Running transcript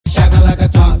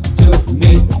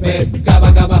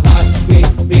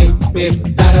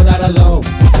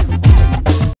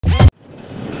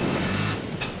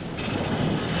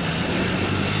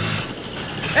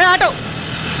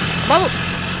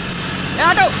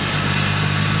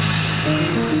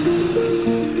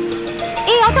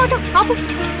ఏ auto auto ఆపు.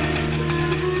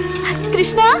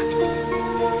 Krishna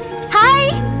hi.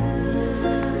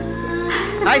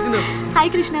 Hi Sindhu. Hi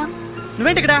Krishna.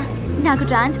 నువ్వేంటి ఇక్కడ? నాకు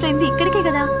ట్రాన్స్ఫర్ అయింది ఇక్కడికే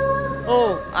కదా. ఓ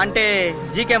అంటే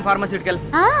జీకేఎం ఫార్మాస్యూటికల్స్.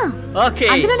 ఓకే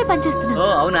అందులోనే పనిచేస్తున్నా. ఓ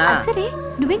అవునా. సరే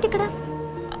నువ్వేంటి ఇక్కడ?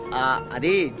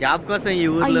 అది జాబ్ కోసం ఈ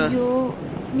ఊర్లో. అయ్యో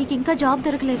నీకు ఇంకా జాబ్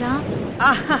దొరకలేదా?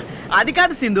 అది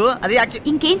కాదు సింధు, అది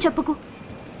ఇంకేం చెప్పుకు,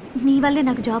 నీ వల్లే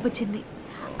నాకు జాబ్ వచ్చింది.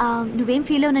 నువ్వేం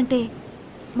ఫీల్ అవునంటే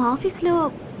మా ఆఫీస్లో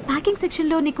ప్యాకింగ్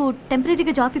సెక్షన్లో నీకు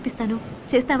టెంపరీగా జాబ్ ఇప్పిస్తాను.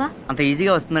 చేస్తావా? అంత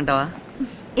ఈజీగా వస్తుందంటావా?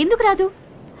 ఎందుకు రాదు.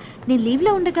 నేను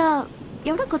లీవ్లో ఉండగా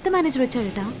ఎవడో కొత్త మేనేజర్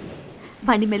వచ్చాడట.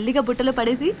 వాడిని మెల్లిగా బుట్టలో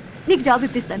పడేసి నీకు జాబ్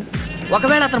ఇప్పిస్తాను.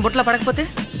 ఒకవేళ అతను బుట్టలో పడకపోతే?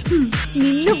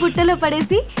 నిన్ను బుట్టలో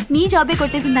పడేసి నీ జాబే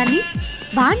కొట్టేసిన దాన్ని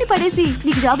వాడిని పడేసి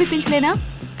నీకు జాబ్ ఇప్పించలేనా?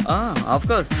 ఆఫ్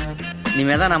కోర్స్, నీ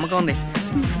మీద నమ్మకం ఉంది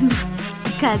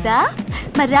కదా.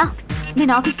 మరి రా,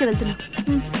 నేను ఆఫీస్కి వెళ్తున్నా.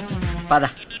 పద.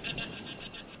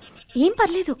 ఏం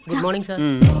పర్లేదు. Good morning sir.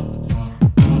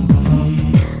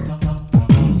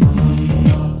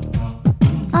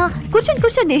 కూర్చోండి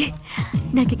కూర్చోండి,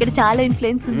 నాకు ఇక్కడ చాలా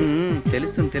ఇన్ఫ్లుయెన్స్ ఉంది.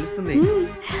 తెలుస్తుంది తెలుస్తుంది.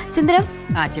 సుందరం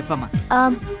చెప్పమ్మా.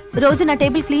 రోజు నా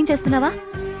టేబుల్ క్లీన్ చేస్తున్నావా?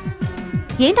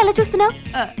 ఏంటి అలా చూస్తున్నావు?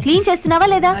 క్లీన్ చేస్తున్నావా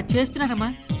లేదా? చేస్తున్నానమ్మా.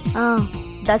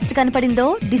 డస్ట్ కనపడిందో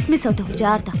డిస్మిస్ అవుతావు,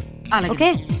 జాగ్రత్త. ఓకే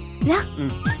రా.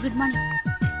 Good morning.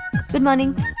 Good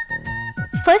morning.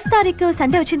 1st తారీఖు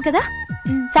సండే వచ్చింది కదా,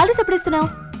 సాలరీస్ ఎప్పుడు ఇస్తున్నావు?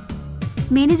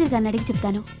 మేనేజర్ గారిని అడిగి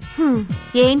చెప్తాను.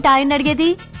 ఏంటి ఆయన అడిగేది?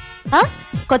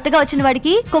 కొత్తగా వచ్చిన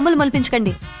వాడికి కొమ్ములు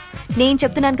మొలిపించకండి. నేను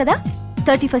చెప్తున్నాను కదా,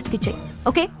 31st ఇచ్చేయి.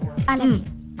 ఓకే అలాగే.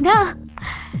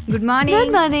 Good morning.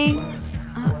 Good morning.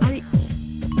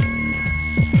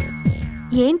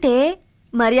 ఏంటే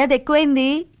మర్యాద ఎక్కువైంది?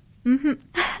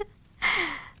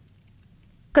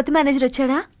 కొత్త మేనేజర్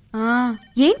వచ్చాడా?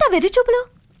 ఏంటా వెర్రి చూపులు?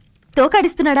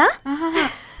 తోకాడిస్తున్నాడా?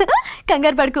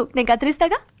 కంగారు పడుకు, నేను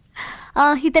కత్తిరిస్తాగా.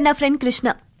 ఇతను నా ఫ్రెండ్ కృష్ణ.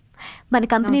 మన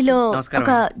కంపెనీలో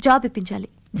ఒక జాబ్ ఇప్పించాలి.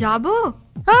 జాబు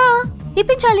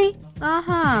ఇప్పించాలి.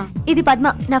 ఇది పద్మ,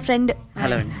 నా ఫ్రెండ్.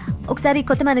 హలో. ఒకసారి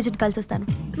కొత్త మేనేజర్ కలిసి వస్తాను.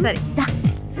 సరే.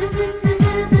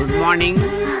 Good morning.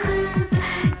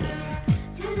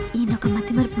 ఈయన ఒక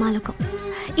మతిమరుపు మాలోకం.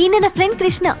 ఈయన నా ఫ్రెండ్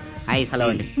కృష్ణ. హలో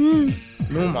అండి.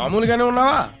 నువ్వు మామూలుగానే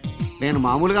ఉన్నావా? నేను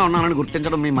మామూలుగా ఉన్నానని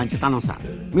గుర్తించడం మీ మంచితనం సార్.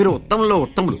 మీరు ఉత్తముల్లో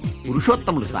ఉత్తములు,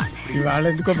 పురుషోత్తములు సార్. ఇవాళ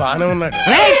ఎందుకో బాగానే ఉన్నాడు.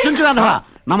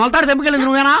 నా మొలతాడు తెంపుకెళ్ళింది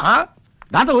నువ్వేనా?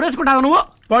 దాంతో ఊరేసుకుంటావా నువ్వు?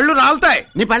 పళ్ళు రాలుతాయి.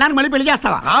 నీ పెళ్ళాన్ని మళ్ళీ పెళ్లి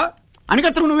చేస్తావా?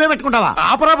 అనికత్తులు నువ్వే పెట్టుకుంటావా?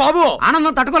 ఆపరా బాబు.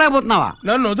 ఆనందం తట్టుకోలేకపోతున్నావా?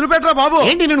 నన్ను వదిలిపెట్టరా బాబు.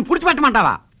 ఏంటి నేను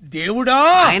పూడ్చిపెట్టమంటావా? దేవుడా.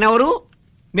 ఆయన ఎవరు?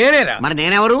 నేనేరా. మరి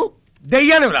నేనెవరు?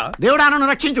 దెయ్యానురా. దేవుడా నన్ను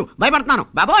రక్షించు, భయపడుతున్నాను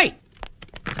బాబోయ్.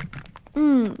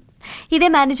 ఇదే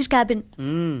మేనేజర్ క్యాబిన్.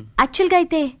 యాక్చువల్గా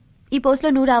అయితే ఈ పోస్ట్లో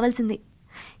నువ్వు రావాల్సింది.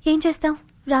 ఏం చేస్తాం,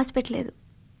 రాసి పెట్టలేదు.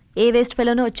 ఏ వేస్ట్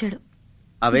ఫెలోనో వచ్చాడు.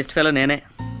 ఆ వేస్ట్ ఫెలో నేనే.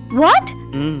 వాట్?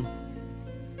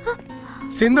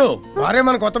 సింధు వారే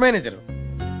మన కొత్త మేనేజర్.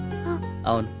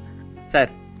 అవును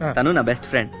సార్, తను నా బెస్ట్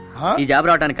ఫ్రెండ్. ఈ జాబ్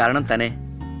రావడానికి కారణం తనే.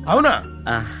 అవునా?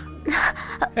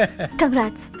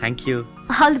 Congrats. Thank you.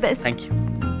 All the best. Thank you.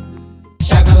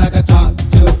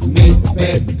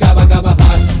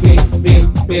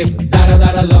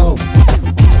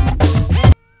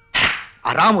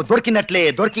 ఆ రాము దొరికినట్లే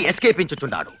దొరికి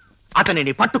ఎస్కేపించుచున్నాడు.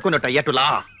 అతనిని పట్టుకున్నట్ట ఎటులా?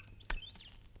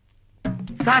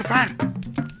 సార్ సార్,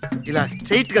 ఇలా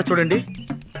స్ట్రైట్ గా చూడండి.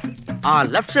 ఆ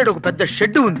లెఫ్ట్ సైడ్ ఒక పెద్ద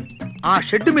షెడ్ ఉంది. ఆ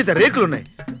షెడ్ మీద రేకులున్నాయి.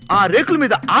 ఆ రేకుల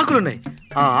మీద ఆకులున్నాయి.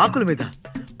 ఆ ఆకుల మీద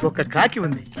ఒక కాకి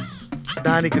ఉంది.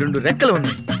 దానికి 2 రెక్కలు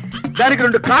ఉన్నాయి. దానికి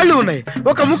 2 కాళ్ళు ఉన్నాయి.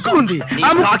 ఒక ముక్కు ఉంది.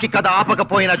 ఆ కాకి కథ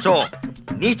ఆపకపోయినచో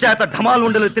నీ చేత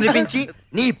ఢమాలుండలు తినిపించి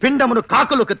నీ పిండమును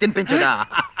కాకులకు తినిపించగా.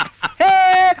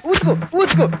 ఊచుకో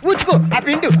ఊచుకో ఊచుకో. ఆ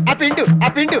పిండు ఆ పిండు ఆ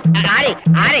పిండు.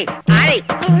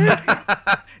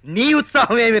 నీ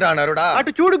ఉత్సాహం ఏమి రానరుడా?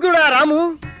 అటు చూడు కూడా రాము.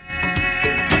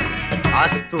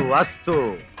 అస్తు అస్తు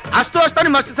అస్తు అస్తు అని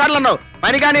మస్తు సార్లు అన్నావు.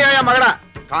 పనిగానే మగడా.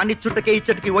 కాని చుట్టకే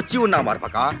ఇచ్చటికి వచ్చి ఉన్నా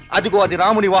మరపక. అదిగో అది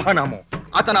రాముని వాహనము.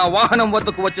 అతను ఆ వాహనం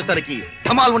వద్దకు వచ్చేసరికి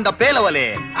ఢమాల్ ఉండ పేలవలే.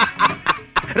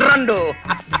 రండు.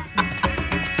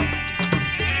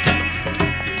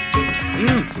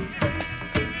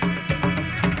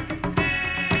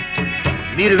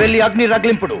 మీరు వెళ్ళి అగ్ని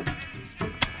రగిలింపుడు.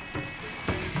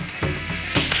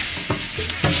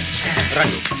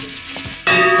 రండి.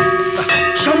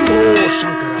 శంభో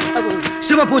శంకర.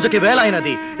 శివ పూజకి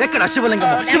వేలైనది. ఎక్కడ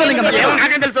శివలింగం? శివలింగం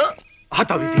నాకేం తెలుసు?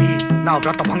 హతవిధి. నా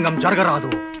వ్రత భంగం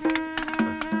జరగరాదు.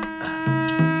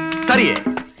 సరియే,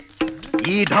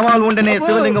 ఈ ఢమాలు ఉండనే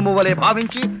శివలింగము వలె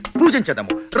భావించి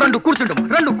పూజించదము. రెండు కూర్చుండము.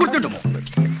 రెండు కూర్చుండము.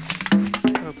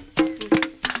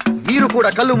 మీరు కూడా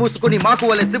కళ్ళు మూసుకుని మాకు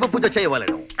వలె శివ పూజ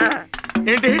చేయవలెను.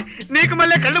 ఏంటి నీకు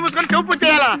మళ్ళీ కళ్ళు మూసుకొని చెవు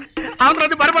చేయాలా? అవతల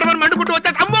బరబరమని మండుకుంటూ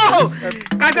వచ్చా. అమ్మో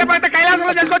కాసేపు అయితే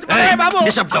కైలాసంలో చేసుకోవచ్చు బాబు.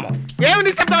 ఏమి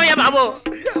నిశ్శబ్దం అయ్యా బాబు?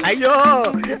 అయ్యో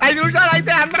 5 నిమిషాలు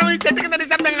అయితే అందరం ఈ చెట్టు కింద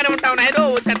నిశ్శబ్దంగానే ఉంటాం. నాయనో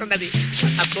వచ్చేస్తున్నది.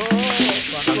 అబ్బో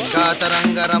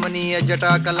రమణీయ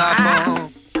జటా కలాపం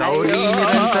గౌరీ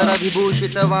నిరంతర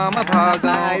విభూషిత వామ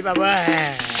భాగం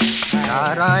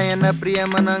నారాయణ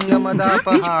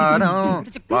ప్రియమనంగమదాపహారం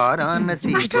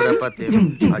వారాణసీ పురపతి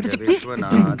భజ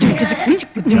విశ్వనాథ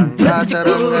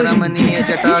గంగాతరంగ రమణీయ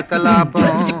జటా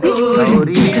కలాపం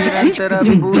గౌరీ నిరంతర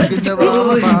విభూషిత వామ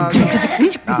భాగం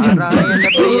నారాయణ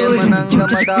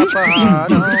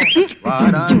ప్రియమనంగమదాపహారం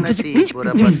వారాణసీ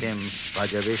పురపతి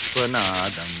భజ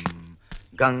విశ్వనాథం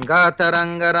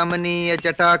గంగాతరంగ రమణీయ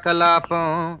జటా కలాపం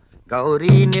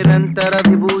గౌరీ నిరంతర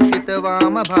విభూషిత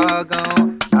వామ భాగం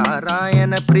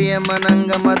నారాయణ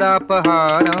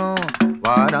ప్రియమనంగమదాపహారం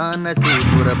వారాణసీ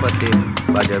పురపతి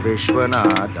భజ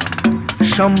విశ్వనాథం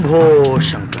శంభో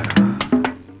శంకర.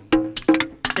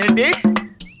 ఏంటి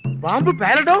బాంబు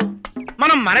పేలటం,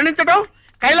 మనం మరణించటం,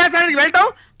 కైలాసానికి వెళ్ళటం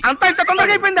అంతా ఇంత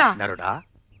తొందరగా అయిపోయిందా? నరుడా,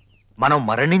 మనం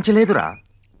మరణించలేదురా.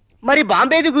 మరి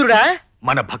బాంబేది గురుడా?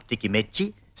 మన భక్తికి మెచ్చి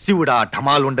శివుడా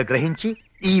ఢమాలుండ గ్రహించి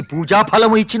ఈ పూజా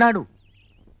ఫలము ఇచ్చినాడు.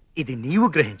 ఇది నీవు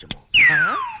గ్రహించము.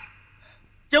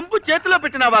 చెంపు చేతిలో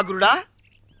పెట్టినావా గురుడా?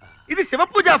 ఇది శివ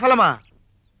పూజా ఫలమా?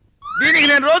 దీనికి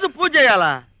నేను రోజు పూజ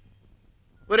చేయాలా?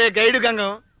 ఒరే గైడు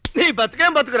గంగం, నీ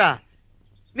బతుకేం బతుకురా?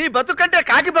 నీ బతుకంటే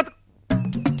కాకి బతుకు.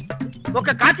 ఒక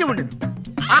కాకి ఉండెను,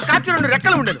 ఆ కాకి 2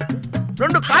 రెక్కలు ఉండెను,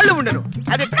 2 కాళ్ళు ఉండెను.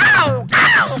 అది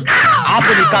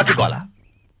ఆపు నీ కాకికోల.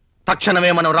 తక్షణమే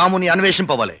మనం రాముని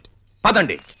అన్వేషింపవలే.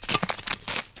 పదండి.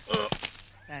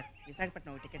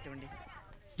 విశాఖపట్నం టికెట్ ఇవ్వండి.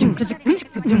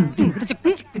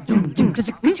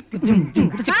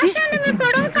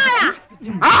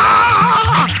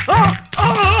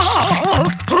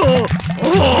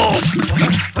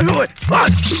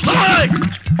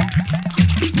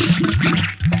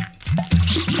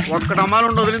 ఒక్కడ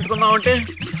అమ్మాలను వదిలించుకుందామంటే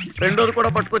రెండోది కూడా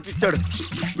పట్టుకొచ్చి ఇచ్చాడు.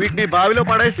 వీటిని బావిలో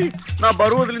పడేసి నా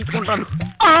బరువు వదిలించుకుంటాను.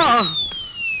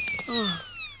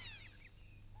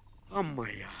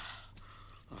 అమ్మయ్యా,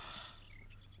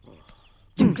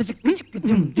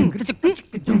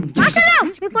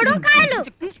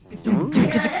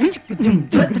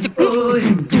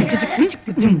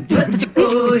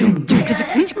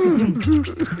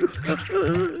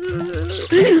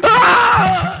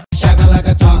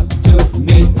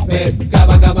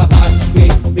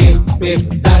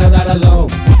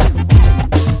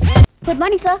 good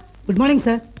morning sir. Good morning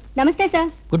sir. నమస్తే సార్.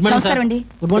 Good morning sir. అండి.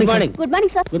 Good morning. Good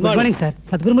morning sir. Good morning sir.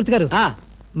 Sadgurumurthy గారు,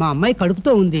 మా అమ్మాయి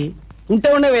కడుపుతో ఉంది. ఉంటే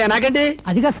ఉండవే నాకండి.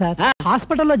 అదిగా సార్,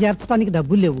 హాస్పిటల్లో చేర్చడానికి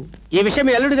డబ్బులు లేవు. ఈ విషయం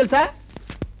మీ అల్లుడు తెలుసా?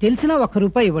 తెలిసినా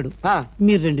 ₹1 ఇవ్వడు.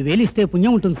 మీరు 2000 ఇస్తే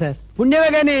పుణ్యం ఉంటుంది సార్. పుణ్యమే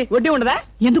గాని వడ్డీ ఉండదా?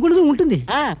 ఎందుకు ఉంటుంది?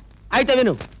 అయితే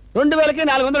విను, 2000కి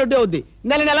 400 వడ్డీ అవుద్ది.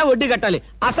 నెల నెల వడ్డీ కట్టాలి.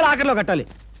 అసలు ఆఖరిలో కట్టాలి.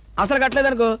 అసలు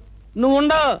కట్టలేదనుకో నువ్వు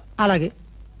ఉండవు. అలాగే.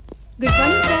 Good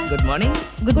morning sir. Good morning.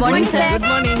 Good morning sir. Good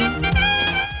morning.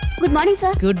 Good morning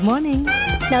sir. Good morning.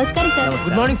 నమస్కారం sir.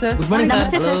 Good morning sir. Good morning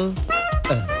నమస్తే సార్.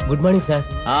 Good morning sir.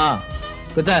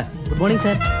 కూర్చో. Good morning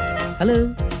sir. Hello.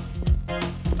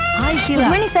 Hi good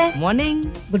morning sir. Morning.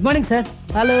 Good morning sir.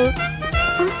 Hello.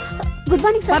 Good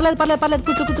morning sir. పర్లేదు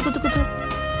కూర్చో.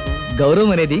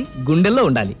 గౌరవం అనేది గుండెల్లో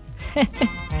ఉండాలి.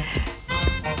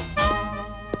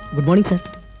 Good morning sir.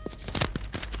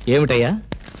 ఏమిటయ్యా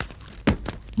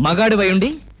మగాడు ఉండి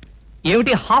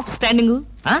ఏమిటి హాఫ్ స్టాండింగ్?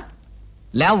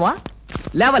 లేవా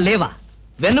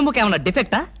వెన్నుముకేమన్నా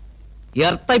డిఫెక్టా?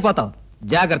 ఎర్త్ అయిపోతావు,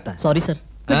 జాగ్రత్త. Sorry sir.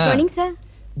 Good morning sir.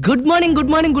 Good morning.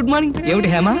 ఏమిటి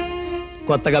హేమ,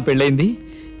 కొత్తగా పెళ్ళైంది,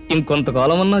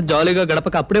 ఇంకొంతకాలం ఉన్న జాలీగా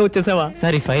గడపక అప్పుడే వచ్చేసావా?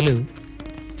 సరే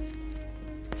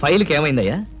ఫైల్కి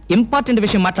ఏమైందయ్యా? ఇంపార్టెంట్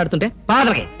విషయం మాట్లాడుతుంటే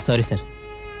పాదరకే. Sorry sir.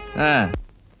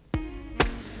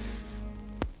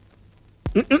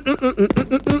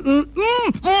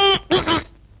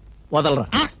 వదలరా,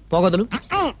 పోగొదలు.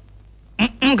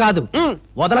 కాదు,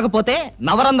 వదలకపోతే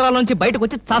నవరంధ్రాల నుంచి బయటకు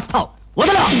వచ్చి చస్తావు.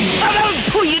 వదలు.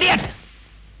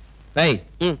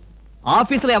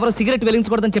 ఆఫీసులో ఎవరో సిగరెట్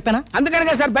వెలిగించకూడదని చెప్పానా?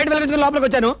 అందుకనే సార్ బయట వెలిగించుకుని లోపలికి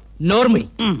వచ్చాను. నోర్మి,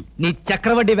 నీ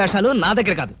చక్రవడ్డీ వేషాలు నా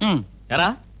దగ్గర కాదు. ఎరా,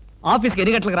 ఆఫీస్కి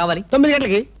ఎన్ని గంటలకు రావాలి? 9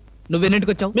 గంటలకి.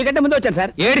 నువ్వెన్నింటికి వచ్చావు? మీకంటే ముందు వచ్చాను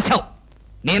సార్. ఏడిచావు.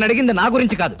 నేను అడిగింది నా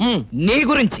గురించి కాదు, నీ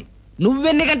గురించి.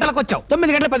 నువ్వెన్ని గంటలకు వచ్చావు?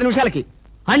 9 గంటల 10 నిమిషాలకి.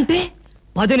 అంటే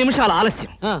 10 నిమిషాల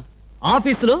ఆలస్యం.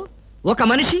 ఆఫీసులో ఒక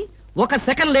మనిషి 1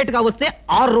 సెకండ్ లేట్ గా వస్తే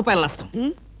 ₹6 నష్టం.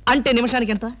 అంటే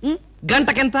నిమిషానికి ఎంత?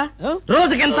 గంటకెంత?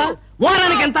 రోజుకెంత?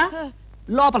 వారానికెంత?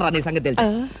 లోపల రా, నీ సంగతి తెలుసు.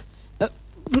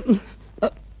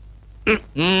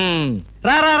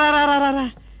 రా.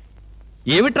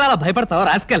 ఏమిట్రా భయపడతావు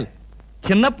రాస్కల్?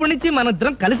 చిన్నప్పటి నుంచి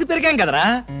మనిద్దరం కలిసి పెరిగాం కదరా.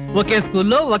 ఒకే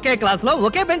స్కూల్లో, ఒకే క్లాస్ లో,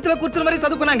 ఒకే బెంచ్ లో కూర్చుని మరీ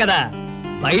చదువుకున్నాం కదా.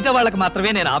 బయట వాళ్ళకి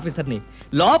మాత్రమే నేను ఆఫీసర్ని,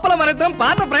 లోపల మనిద్దరం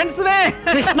పాత ఫ్రెండ్స్.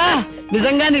 కృష్ణ,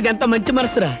 నిజంగా నీది ఎంత మంచి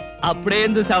మనసురా.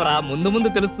 అప్పుడేం చూసావరా, ముందు ముందు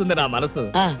తెలుస్తుంది నా మనసు.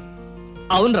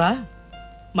 అవునరా,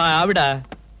 మా ఆవిడ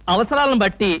అవసరాలను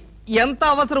బట్టి ఎంత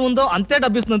అవసరం ఉందో అంతే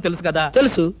డబ్బిస్తుందని తెలుసు కదా.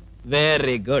 తెలుసు.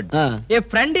 Very good. A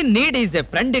friend in need is a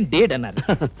friend in deed అన్నారు.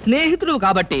 స్నేహితుడు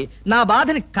కాబట్టి నా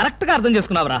బాధని కరెక్ట్ గా అర్థం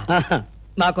చేసుకున్నావురా.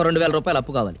 నాకు 2000 రూపాయలు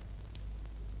అప్పు కావాలి.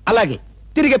 అలాగే,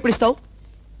 తిరిగి ఎప్పుడు ఇస్తావు?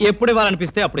 ఎప్పుడు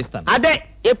ఇవ్వాలనిపిస్తే అప్పుడు ఇస్తాను. అదే,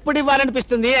 ఎప్పుడు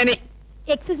ఇవ్వాలనిపిస్తుంది అని.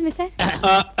 Excuse me sir.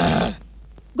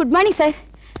 Good morning sir.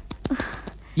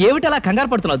 ఏమిటి అలా కంగారు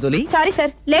పడుతున్నావు జోలీ? సారీ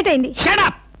సార్, లేట్ అయింది. Shut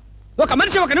up. ఒక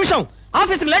మనిషి ఒక నిమిషం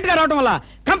ఆఫీసుకు లేట్ గా రావడం వల్ల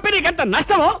కంపెనీకి ఎంత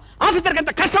నష్టమో, ఆఫీసర్కి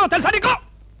ఎంత కష్టమో తెలుసా నీకు?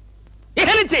 ఇక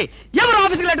నుంచి ఎవరు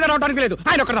ఆఫీసుకు లేట్ గా రావడానికి లేదు,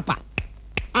 ఆయన ఒకరు తప్ప.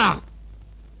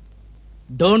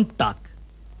 Don't talk.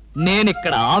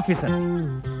 నేనిక్కడ ఆఫీసర్.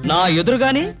 నా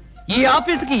ఎదురుగాని ఈ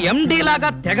ఆఫీసుకి ఎండి లాగా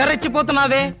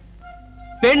తెగరెచ్చిపోతున్నావే.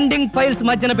 పెండింగ్ ఫైల్స్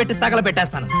మధ్యన పెట్టి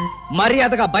తగలబెట్టేస్తాను.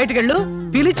 మర్యాదగా బయటకెళ్ళు,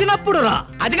 పిలిచినప్పుడు రా.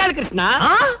 అది కాదు కృష్ణ.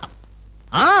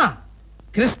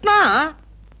 కృష్ణ,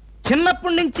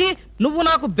 చిన్నప్పటి నుంచి నువ్వు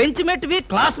నాకు బెంచ్ మేట్వి,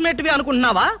 క్లాస్మేట్వి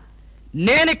అనుకుంటున్నావా?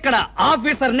 నేనిక్కడ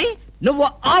ఆఫీసర్ని, నువ్వు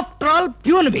ఆఫ్టర్ ఆల్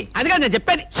ప్యూన్వి. అది కాదు నేను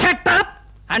చెప్పేది. Shut up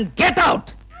and get out.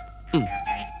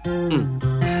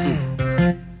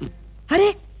 అరే,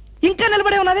 ఇంకా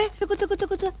నిలబడే ఉన్నావే? కూర్చో కూర్చో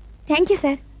కూర్చో. Thank you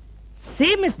sir. See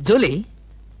miss Julie,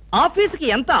 ఆఫీస్కి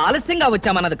ఎంత ఆలస్యంగా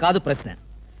వచ్చామన్నది కాదు ప్రశ్న.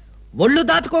 ఒళ్ళు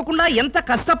దాచుకోకుండా ఎంత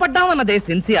కష్టపడ్డామన్నదే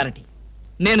సిన్సియారిటీ.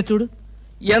 నేను చూడు,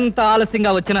 ఎంత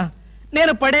ఆలస్యంగా వచ్చినా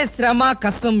నేను పడే శ్రమ,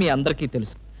 కష్టం మీ అందరికీ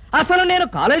తెలుసు. అసలు నేను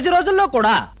కాలేజీ రోజుల్లో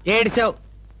కూడా ఏడిచావు.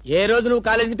 ఏ రోజు నువ్వు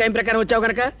కాలేజీకి టైం ప్రకారం వచ్చావు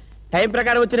కనుక టైం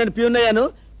ప్రకారం వచ్చి నేను ప్యూన్ అయ్యాను.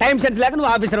 టైం సెన్స్ లేక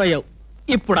నువ్వు ఆఫీసర్ అయ్యావు.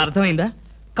 ఇప్పుడు అర్థమైందా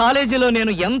కాలేజీలో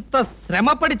నేను ఎంత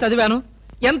శ్రమపడి చదివాను,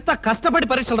 ఎంత కష్టపడి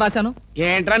పరీక్షలు రాశాను?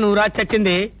 ఏంట్రా నువ్వు రాసి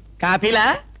చచ్చింది? కాపీలా?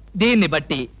 దీన్ని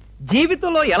బట్టి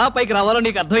జీవితంలో ఎలా పైకి రావాలో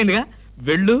నీకు అర్థమైందిగా.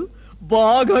 వెళ్ళు,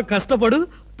 బాగా కష్టపడు,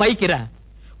 పైకి రా.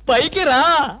 పైకి రా.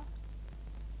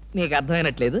 నీకు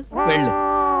అర్థమైనట్లేదు, వెళ్ళు.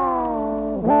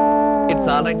 It's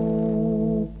all right.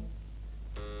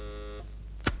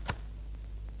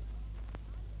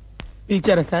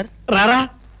 పిలిచారా సార్? రారా,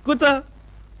 కూర్చో.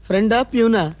 ఫ్రెండా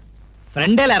ప్యూనా?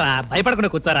 ఫ్రెండేలేరా, భయపడకుండా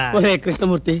కూర్చోరా. ఒరే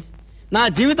కృష్ణమూర్తి, నా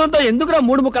జీవితంతో ఎందుకురా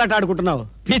మూడు ముక్కలాట ఆడుకుంటున్నావు?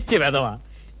 పిచ్చి వెదవా,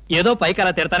 ఏదో పైకి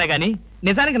అలా తిడతానే గాని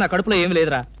నిజానికి నా కడుపులో ఏమి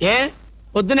లేదురా. ఏ,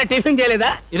 పొద్దున్నే టిఫిన్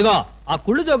చేయలేదా? ఇదిగో ఆ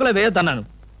కుళ్ళు జోకులో వేయొద్దన్నాను.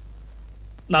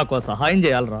 నాకు సహాయం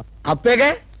చేయాలరా. అప్పేగా,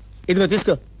 ఇదిగో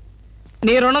తీసుకో.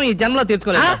 నీ రుణం ఈ జన్మలో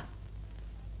తీర్చుకోలేదు.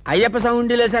 అయ్యప్ప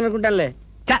సౌండి లేసానుకుంటానులే.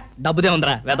 చ, డబ్బుదే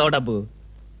ఉందిరా, వెదవ డబ్బు.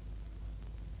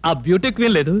 ఆ బ్యూటీ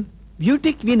క్వీన్ లేదు?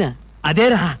 Beauty Kwena?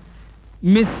 అదేరా,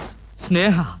 మిస్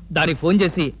స్నేహ. దానికి ఫోన్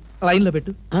చేసి లైన్ లో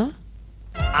పెట్టు.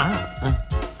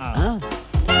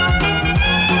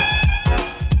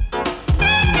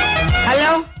 హలో,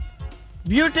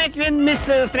 బ్యూటీ క్వీన్ మిస్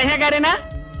స్నేహ గారేనా?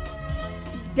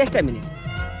 Just a minute.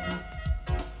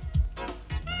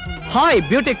 Hi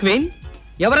beauty queen,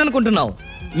 ఎవరనుకుంటున్నావు?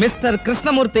 Mister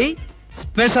Krishnamurthy,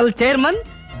 special chairman,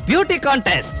 beauty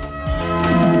contest.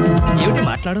 ఏమిటి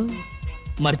మాట్లాడు?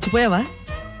 మర్చిపోయావా?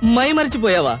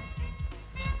 మర్చిపోయావా?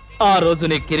 ఆ రోజు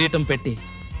నీ కిరీటం పెట్టి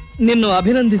నిన్ను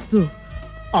అభినందిస్తూ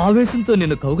ఆవేశంతో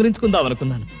నిన్ను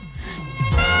కౌగిలించుకుందామనుకున్నాను.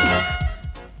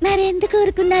 మరెందుకు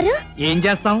ఊరుకున్నారు? ఏం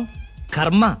చేస్తాం,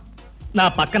 కర్మ. నా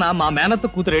పక్కన మా మేనత్త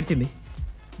కూతురు ఏడ్చింది.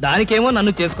 దానికేమో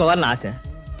నన్ను చేసుకోవాలని ఆశ.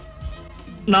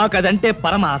 నాకదంటే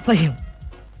పరమ అసహ్యం.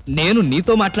 నేను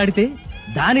నీతో మాట్లాడితే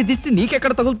దాని దిష్టి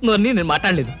నీకెక్కడ తగులుతుందో అని నేను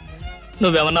మాట్లాడలేదు.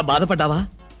 నువ్వేమన్నా బాధపడ్డావా?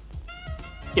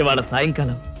 ఇవాళ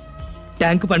సాయంకాలం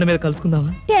ట్యాంకు బండి మీద కలుసుకుందావా?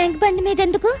 ట్యాంక్ బండి మీద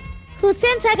ఎందుకు?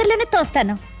 హుస్సేన్ సాగర్ లోనే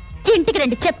తోస్తాను. ఇంటికి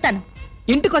రండి, చెప్తాను.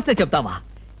 ఇంటికొస్తే చెప్తావా?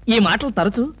 ఈ మాటలు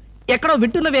తరచు ఎక్కడో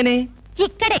వింటున్నవేనే.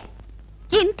 ఇక్కడే,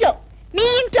 ఇంట్లో, మీ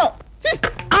ఇంట్లో.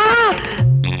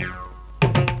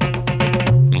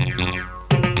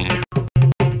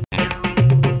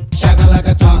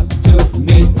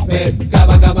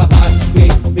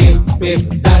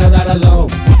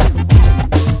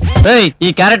 ఈ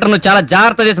క్యారెక్టర్ ను చాలా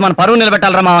జాగ్రత్త చేసి మన పరువు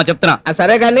నిలబెట్టాలరా మామ, చెప్తున్నా.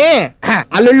 సరే గానీ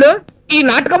అల్లుళ్ళు, ఈ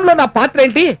నాటకంలో నా పాత్ర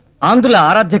ఏంటి? ఆంధ్రుల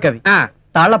ఆరాధ్య కవి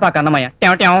తాళ్లపాక అన్నమయ్య.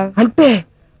 అంటే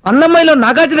అన్నమయ్యలో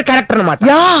నాగార్జున క్యారెక్టర్ అన్నమాట.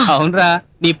 అవునరా,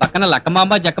 నీ పక్కన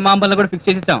లక్కమాంబ జక్కమాంబలను కూడా ఫిక్స్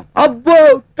చేసేసాం. అబ్బో,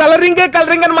 కలరింగే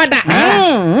కలరింగ్ అనమాట.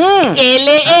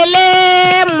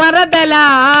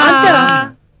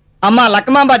 అమ్మా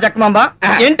లక్కమాంబ జక్కమాంబ,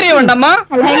 ఎంట్రీ ఇవ్వండి అమ్మా.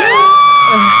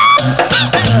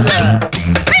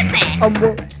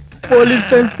 అమ్మో, పోలీస్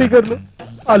టైం స్పీకర్లు.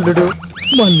 అల్లుడు,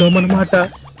 మనలో మన మాట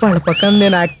వాళ్ళ పక్కన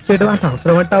నేను యాక్ట్ చేయడం అంత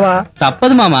అవసరం అంటావా?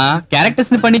 తప్పదు మామా,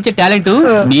 క్యారెక్టర్స్ ని పండించే టాలెంట్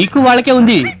నీకు వాళ్ళకే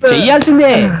ఉంది,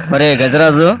 చెయ్యాల్సిందే. మరే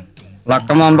గజరాజు,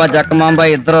 లక్కమాంబ జక్కమాంబ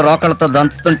ఇద్దరు రోకలతో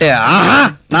దంచుతుంటే ఆహా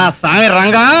నా సామి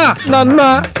రంగా నన్న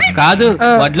కాదు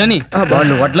వడ్లని.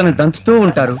 వాళ్ళు వడ్లని దంచుతూ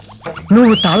ఉంటారు,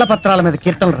 నువ్వు తాళపత్రాల మీద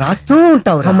కీర్తనలు రాస్తూ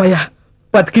ఉంటావు. అమ్మయ్యా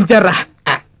బతికించారా.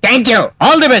 Thank you,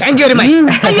 all the best. Thank you very much.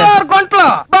 అయ్యో గుంట్లో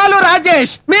బాలు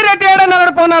రాజేష్ మీరేంటి ఏడన్నా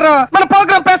నడిపోన్నారు? మన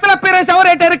ప్రోగ్రామ్ స్పెషల్ అపీరెన్స్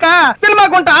ఎవరేటారుక సినిమా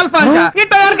గుంట ఆల్ఫాంగా ఈ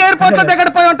టైంకి ఎయిర్పోర్ట్ లో దగ్గర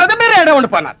పోయి ఉంటుంది, మీరు ఏడే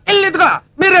ఉండిపోయినారు. ఇదిగో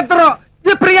మీరిద్దరు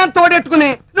ఈ ప్రియాన్ తోడెట్టుకుని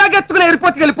లాగెత్తుకుని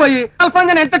ఎయిర్పోర్ట్ కి వెళ్ళిపోయి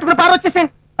అల్ఫాంగా ఎంటెట్టుకుని పారు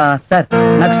వచ్చేసేయండి. సార్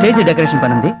నాకు స్టేజ్ డెకరేషన్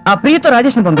పని ఉంది, ఆ ప్రియతో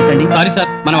రాజేష్ ని పంపించండి. సారీ సార్,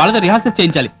 మన వాళ్ళతో రిహార్సల్స్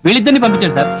చేయించాలి, వీళ్ళిద్దరిని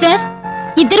పంపించండి సార్. సార్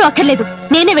ఇద్దరు అక్కర్లేదు,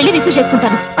 నేనే వెళ్ళి రిసీవ్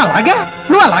చేసుకుంటాను. అలాగే,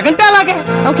 నువ్వు అలాగంటే అలాగే.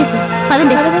 ఓకే సార్,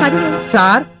 పదండి.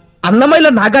 సార్ అన్నమయ్యలో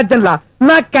నాగార్జునలా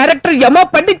నా క్యారెక్టర్ ఏమో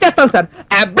పండించేస్తాను సార్.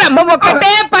 బ్రహ్మం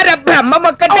ఒక్కటే పరబ్రహ్మం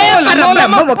ఒక్కటే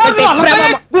పరబ్రహ్మం ఒక్కటే.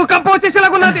 భూకంపం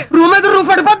వచ్చేసేలాగున్నది, రూమ్ మీద రూమ్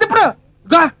పడిపోద్ది. ఇప్పుడు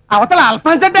అవతల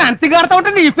అల్ఫాన్స్ డాన్స్ ఆడుతూ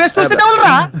ఉంటే నీ ఫేస్ చూస్తూనే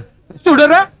ఉండరా?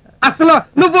 చూడరా అసలు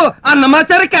నువ్వు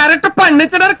అన్నమాచారి క్యారెక్టర్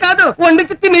పండించడానికి కాదు,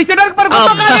 వండించి తినేసేయడానికి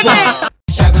పడుకుంటావు.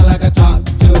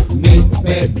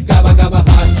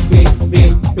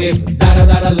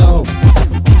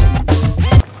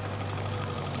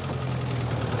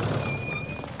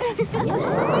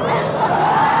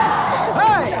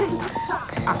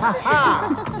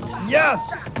 Yes.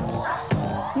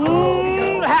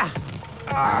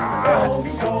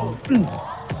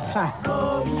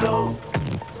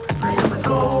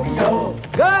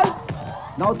 Guys,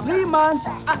 now 3 months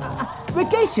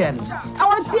vacation. I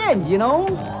want to change, you know.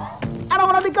 I don't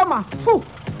want to become a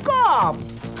cop.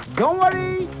 Don't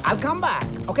worry, I'll come back.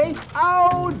 Okay?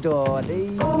 Oh,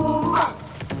 Dottie.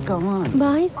 Come on.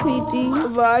 Bye, sweetie.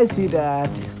 Bye,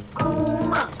 sweetheart.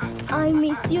 I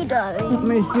miss you, darling.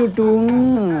 Miss you too.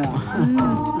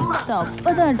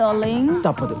 తప్పదా darling?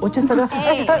 తప్పదు, వచ్చేస్తాగా.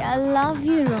 Hey, I love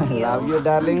you, Romeo. Love you,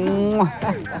 darling.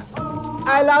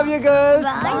 I love you, girls.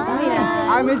 Bye,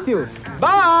 sweetheart. I miss you.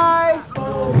 Bye.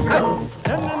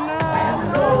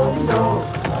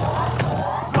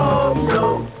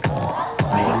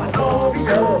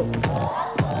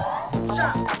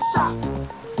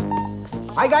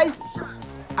 Hi, guys.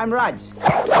 I'm Raj.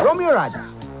 Romeo Raj.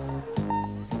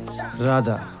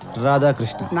 Radha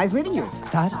Krishna. Nice meeting you.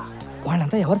 Sir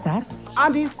వాళ్ళంతా ఎవరు sir?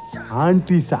 Aunties.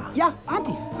 ఆంటీసా? Yeah,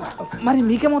 aunties. మరి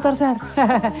మీకేమవుతారు sir?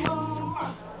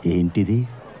 ఏంటిది?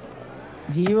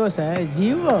 GO sir,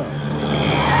 GO.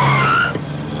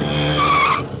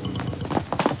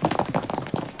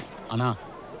 అన్నా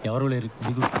ఎవరు లేరు,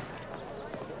 దిగు.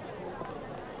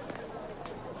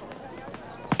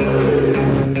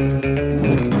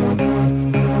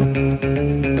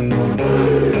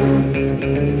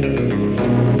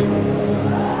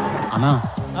 అన్నా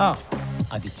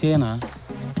అది ఇచ్చేయనా?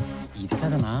 ఇది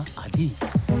కదనా అది.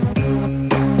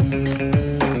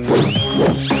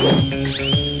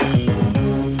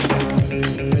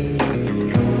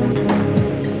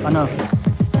 అన్నా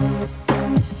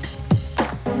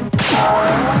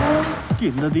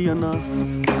కిందది అన్నా.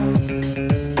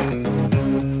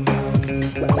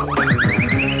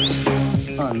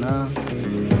 అన్నా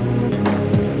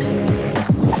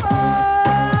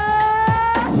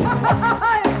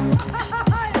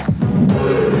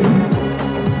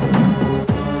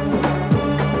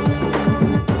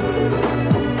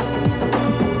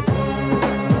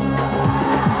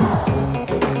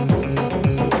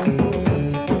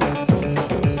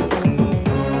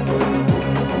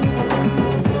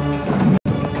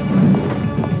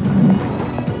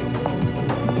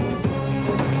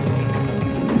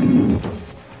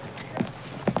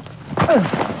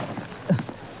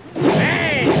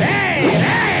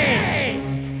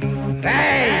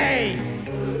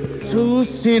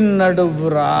చూసి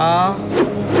నడువురా.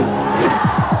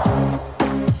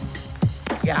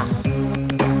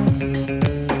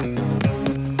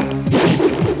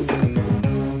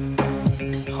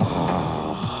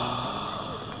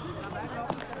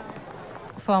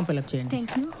 ఫామ్ ఫిల్అప్ చేయండి.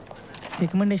 Thank you.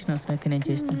 రికమెండేషన్ అవసరం అయితే నేను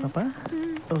చేస్తాను పాపా.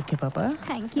 ఓకే పాపా.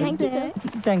 Thank you sir.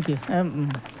 Thank you.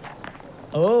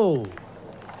 Oh,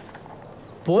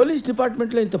 police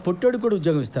డిపార్ట్మెంట్లో ఇంత పొట్టోడు కూడా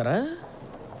ఉద్యోగం ఇస్తారా?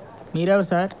 మీరెవరు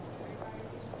సార్?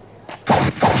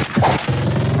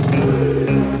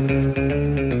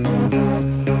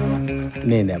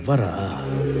 నేనెవ్వరా?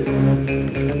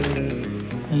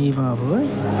 అయ్యి బాబు.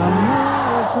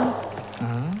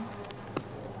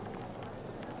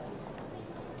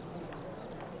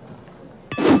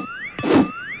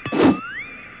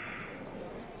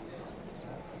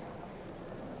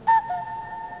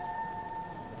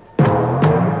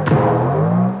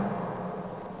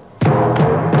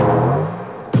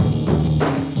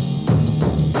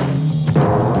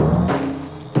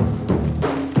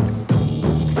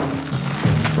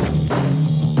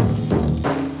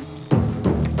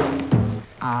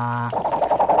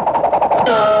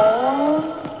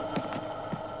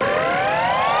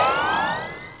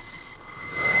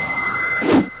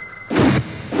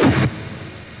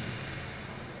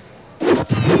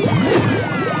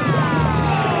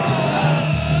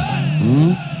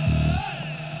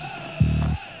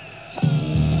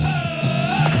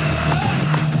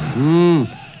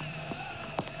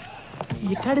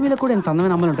 సిటీలో కూడా ఎంత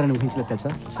అందమైన అమ్మాయిలు ఉంటారని ఊహించలేదు తెలుసా.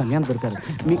 సమయాన్ని దొరికారు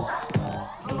మీ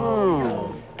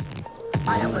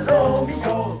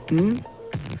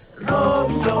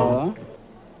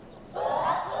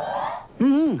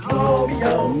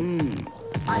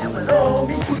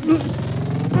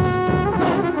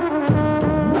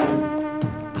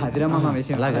అదిరా మా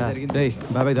విషయం అలాగా.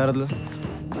 బాబాయ్ దారదులు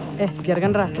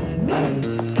జరగండి రా.